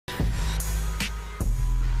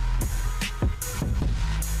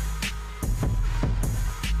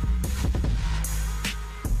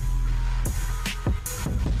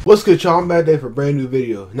What's good, y'all? I'm back there for a brand new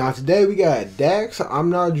video. Now today we got Dax, I'm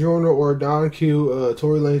Not Joyner, or Don Q,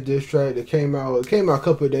 Tory Lanez diss track that came out. It came out a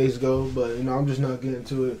couple of days ago, but you know I'm just not getting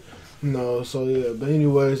to it. So yeah. But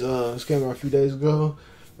anyways, this came out a few days ago.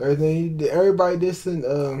 Everybody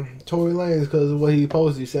dissing Tory Lanez because of what he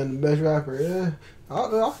posted. He said the best rapper. Yeah,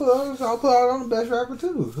 I'll put out on the best rapper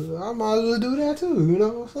too. I might as well do that too. You know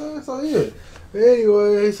what I'm saying? So yeah. But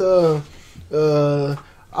anyways,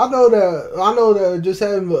 I know that just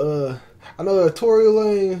having I know that Tory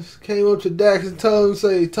Lanez came up to Dax and told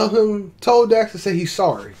Dax to say he's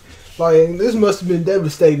sorry. Like, this must have been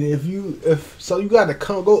devastating if you got to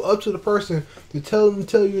go up to the person to tell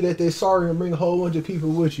you that they're sorry and bring a whole bunch of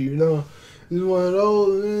people with you. You know, it's one of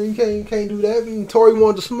those. You can't do that. I mean, Tory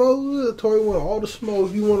wanted the smoke. Tory wanted all the smoke.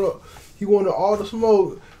 He wanted all the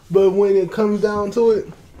smoke. But when it comes down to it,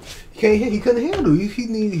 he couldn't handle it. He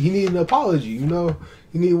needed an apology. You know.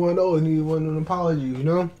 You need one of those. You need one of an apology, you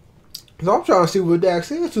know? So I'm trying to see what Dax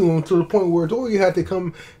said to him, to the point where Tory had to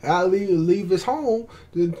come out, leave his home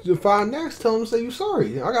to find Dax, tell him to say you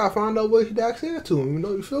sorry. I gotta find out what Dax said to him, you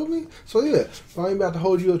know, you feel me? So yeah, I ain't about to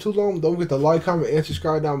hold you up too long. Don't forget to like, comment, and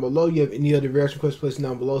subscribe down below. You have any other reaction questions, place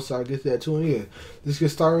down below so I get to that too. And yeah, let's get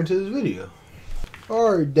started into this video.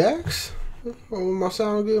 Alright, Dax. Oh, my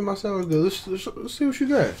sound good. Let's see what you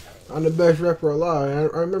got. I'm the best rapper alive.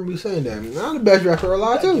 I remember you saying that. I'm the best rapper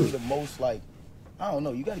alive too. Give me the most, like, I don't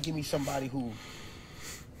know. You got to give me somebody would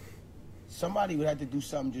have to do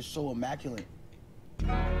something just so immaculate. Ain't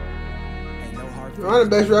no hard. I'm the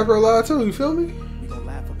best rapper alive too. You feel me? We gonna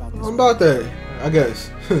laugh about this. I'm about that, I guess.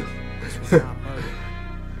 This was not murder.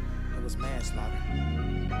 It was manslaughter.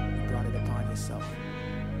 You brought it upon yourself.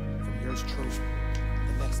 From yours truth,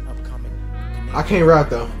 the next upcoming. I can't rap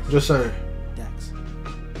though. Just saying. Dax.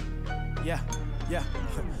 Yeah.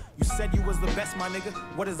 You said you was the best, my nigga.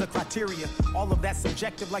 What is the criteria? All of that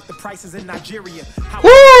subjective, like the prices in Nigeria. How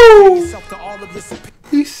yourself to all of your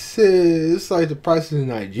he said it's like the prices in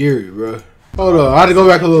Nigeria, bro. Hold on, I had to go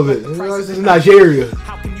back a little bit. This is Nigeria.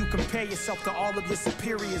 How can you compare yourself to all of your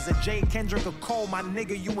superiors? A Jay, Kendrick, or Cole, my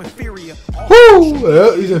nigga, you inferior.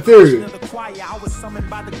 Well, he's inferior. I was summoned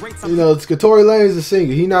by the greats. You know, Tory Lanez is a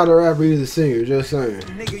singer. He's not a rapper, he's a singer, just saying.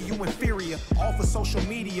 Nigga, you inferior. All for social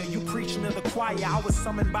media, you preaching to the choir. I was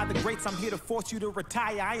summoned by the greats, I'm here to force you to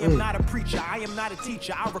retire. I am not a preacher, I am not a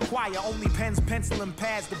teacher. I require only pens, pencil, and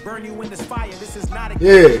pads to burn you in this fire. This is not a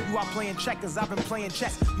game. You are playing checkers, I've been playing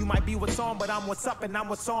chess. You might be what's on, but I'm what's up, and I'm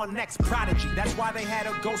what's on next. Prodigy, that's why they had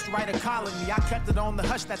a ghostwriter calling me. I kept it on the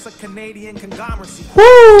hush, that's a Canadian conglomeracy.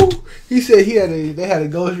 Woo! He said they had a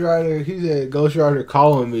ghostwriter. He said ghostwriter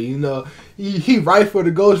calling me. You know, he write for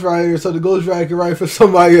the ghostwriter so the ghostwriter can write for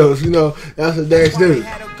somebody else. You know, that's what Dax do. They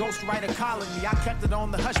had a ghostwriter calling me. I kept it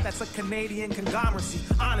on the hush, that's a Canadian conglomeracy.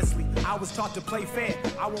 Honestly, I was taught to play fair.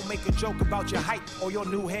 I won't make a joke about your height or your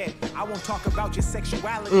new hair. I won't talk about your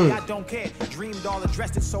sexuality. I don't care. Dreamed all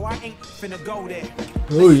addressed it, so I ain't finna go there.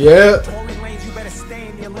 Oh yeah. Tory Lanez, you better stay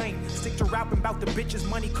in your lane. Stick to rapping about the bitches,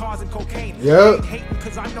 money, cars, and cocaine. Yep. Ain't hating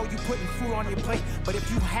cause I know you putting food on your plate. But if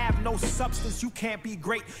you have no substance, you can't be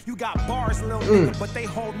great. You got bars, little nigga, but they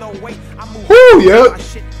hold no weight. I move my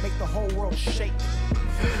shit, make the whole world shake.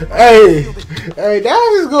 Hey, Dax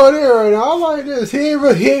is going there right now. I like this. He ain't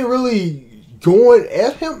really going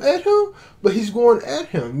at him, but he's going at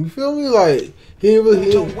him. You feel me? Like he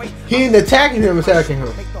ain't attacking him. Make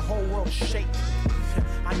the whole world shake.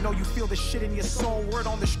 I know you feel the shit in your soul. Word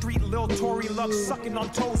on the street, Lil Tory loves sucking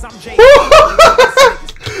on toes. I'm Jay.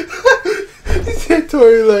 He said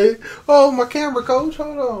Tory Lanez. Oh, my camera, coach.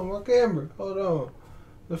 Hold on, my camera. Hold on.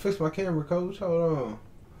 Let's fix my camera, coach. Hold on.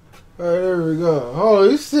 Alright, there we go. Oh,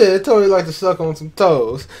 he said Tory like to suck on some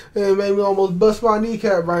toes. It made me almost bust my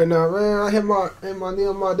kneecap right now, man. I hit my knee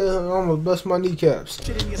on my desk and I almost bust my kneecaps.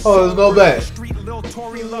 Oh, let's go back.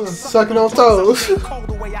 Sucking on toes.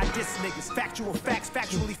 Factual facts,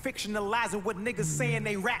 factually fictionalizing what niggas saying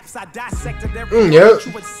they raps. I dissected every word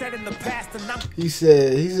you had said in the past, and he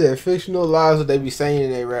said fictional lies what they be saying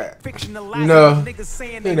in they rap. You know, niggas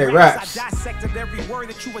saying they raps. I dissected every word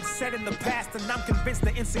that you had said in the past, and I'm convinced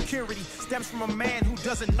the insecurity stems from a man who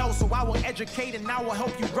doesn't know. So I will educate and I will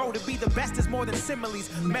help you grow. To be the best is more than similes,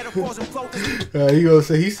 metaphors and flow.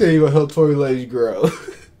 He said he gonna help Tory Lanez grow.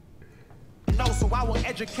 So I will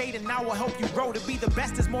educate and I will help you grow. To be the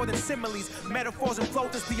best is more than similes, metaphors and flow.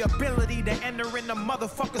 Is the ability to enter in the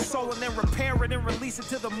motherfucker's soul and then repair it and release it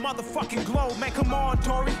to the motherfucking globe. Man, come on,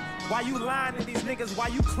 Tory. Why you lying to these niggas? Why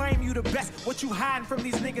you claim you the best? What you hiding from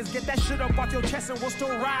these niggas? Get that shit up off your chest and we'll still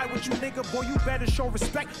ride with you, nigga. Boy, you better show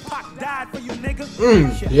respect. Pac died for you, nigga.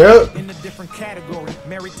 Yep. In a different category.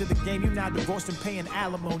 Married to the game, you now divorced and paying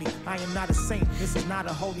alimony. I am not a saint. This is not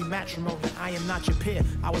a holy matrimony. I am not your peer.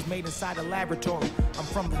 I was made inside a laboratory. I'm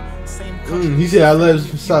from the same country. He said I live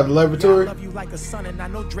inside the laboratory. I love you like a son, and I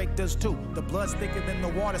know Drake does too. The blood's thicker than the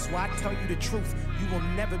water, so I tell you the truth. You will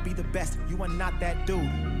never be the best. You are not that dude.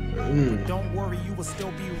 But don't worry, you will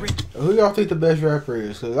still be rich. Who y'all think the best rapper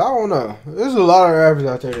is? Cause I don't know. There's a lot of rappers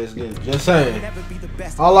out there that's good. Just saying.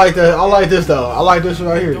 I like that. I like this though. I like this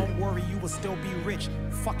right here. Don't worry, you will still be rich.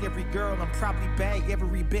 Fuck every girl and probably bag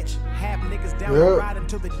every bitch. Have niggas down the ride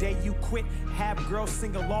until the day you quit. Have girls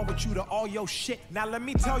sing along with you to all your shit. Now let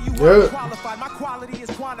me tell you what I'm qualified. My quality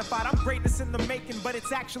is quantified. I'm greatness in the making, but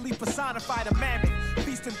it's actually personified. A mammoth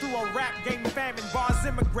feasting through a rap game famine. Bars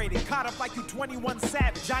immigrated, caught up like you 21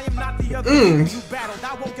 Savage. I am not the other nigga you battled.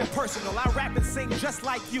 I won't get personal. I rap and sing just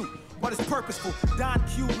like you. But it's purposeful. Don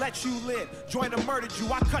Q let you live. Joyner murdered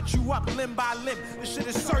you. I cut you up limb by limb. This shit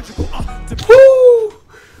is surgical.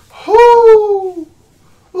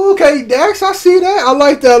 Okay, Dax, I see that. I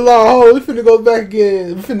like that line. Oh, we finna go back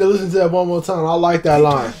again. We finna listen to that one more time. I like that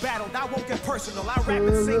line. I won't get personal. I rap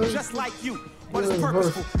and sing just like you. But it's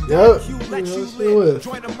purposeful. Yep. Let you live.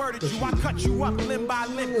 Joyner murdered you. I cut you up limb by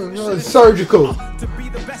limb. It's surgical. To be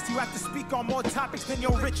the best, you have to speak on more topics than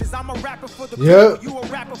your riches. I'm a rapper for the people. You a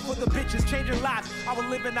rapper for the bitches. Changing lives. I was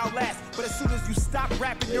living out last. But as soon as you stop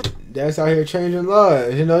rapping, you're Dax out here changing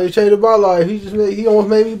lives. You know, he changed my life. He almost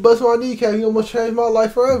made me bust my kneecap. He almost changed my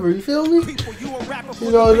life forever. You feel me? You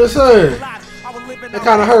know what I'm saying? That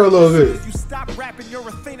kind of hurt a little bit. You stop rapping, you're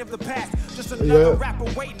a thing of the past. Just another rapper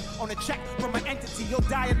waiting on a check from an entity. You'll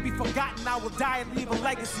die and be forgotten. I will die and leave a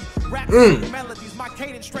legacy. Rap melodies, my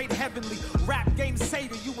cadence straight heavenly. Rap game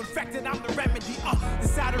savior, you infected, I'm the remedy.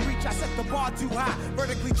 It's out of reach, I set the bar too high.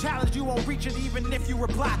 Vertically challenged, you won't reach it even if you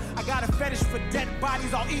reply. I got a fetish for dead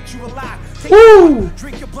bodies, I'll eat you alive. Take your blood,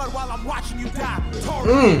 drink your blood while I'm watching you die.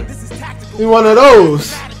 Tory, this is tactical. You one of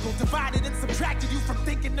those. Divided and subtracted you from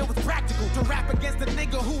thinking it was practical to rap against a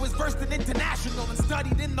nigga who is versed in international and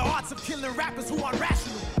studied in the arts of killing rappers who are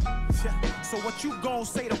rational. So what you gon'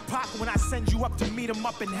 say to Pac when I send you up to meet him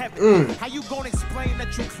up in heaven? How you gon' explain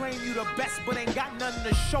that you claim you the best but ain't got nothing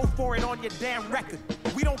to show for it on your damn record?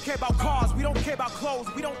 We don't care about cars, we don't care about clothes,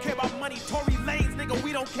 we don't care about money. Tory Lanez, nigga,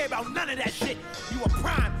 we don't care about none of that shit. You a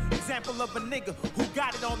prime example of a nigga who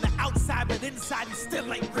got it on the outside but inside he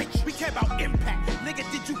still ain't rich. We care about impact. Nigga,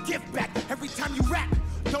 did you give back every time you rap?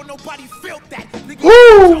 Don't nobody feel that. Nigga,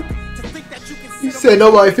 you to think that you can he said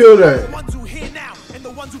nobody feel that. The ones who here now and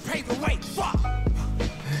the ones who pave the way. Fuck.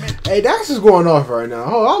 Hey, that's just going off right now.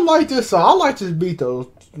 Oh, I like this song. I like this beat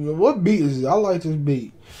though. What beat is it? I like this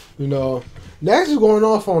beat. You know, Dax is going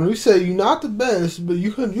off on. We say you're not the best, but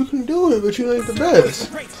you can do it, but you ain't the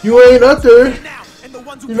best. You ain't up there.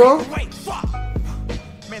 You know.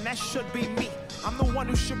 Man, that should be me. I'm the one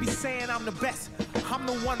who should be saying I'm the best. I'm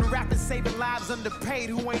the one rapping, saving lives underpaid,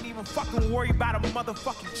 who ain't even fucking worried about a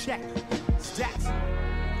motherfucking check. Stats.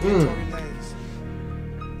 Tory Lanez.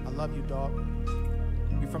 I love you, dog.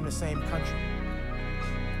 We from the same country.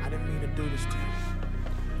 I didn't mean to do this to you,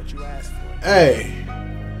 but you asked for it. Hey,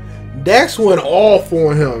 Dax went all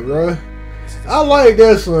for him, bro. I like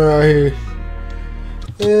this one right here.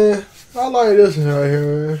 Yeah, I like this one right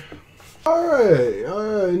here, man.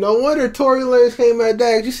 Alright. No wonder Tory Lanez came at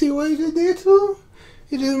Dax. You see what he just did to him?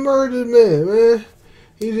 He just murdered man.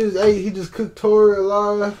 He just cooked Tory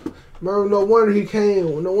alive. No wonder he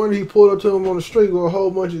came. No wonder he pulled up to him on the street with a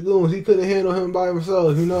whole bunch of goons. He couldn't handle him by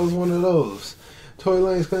himself. You know, it's one of those. Tory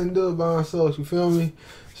Lanez couldn't do it by himself. You feel me?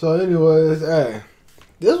 So, anyways, hey,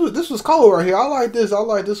 this was cold right here. I like this. I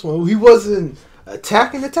like this one. He wasn't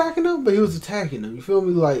attacking him, but he was attacking him. You feel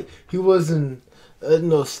me? Like he wasn't.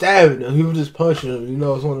 Stabbing him. He was just punching him. You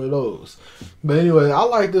know, it's one of those. But anyway, I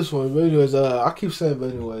like this one. But anyways, I keep saying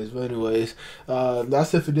but anyways.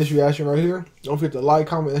 That's it for this reaction right here. Don't forget to like,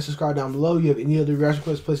 comment, and subscribe down below. You have any other reaction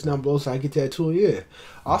questions, place down below so I can get that too. Yeah.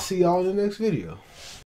 I'll see y'all in the next video.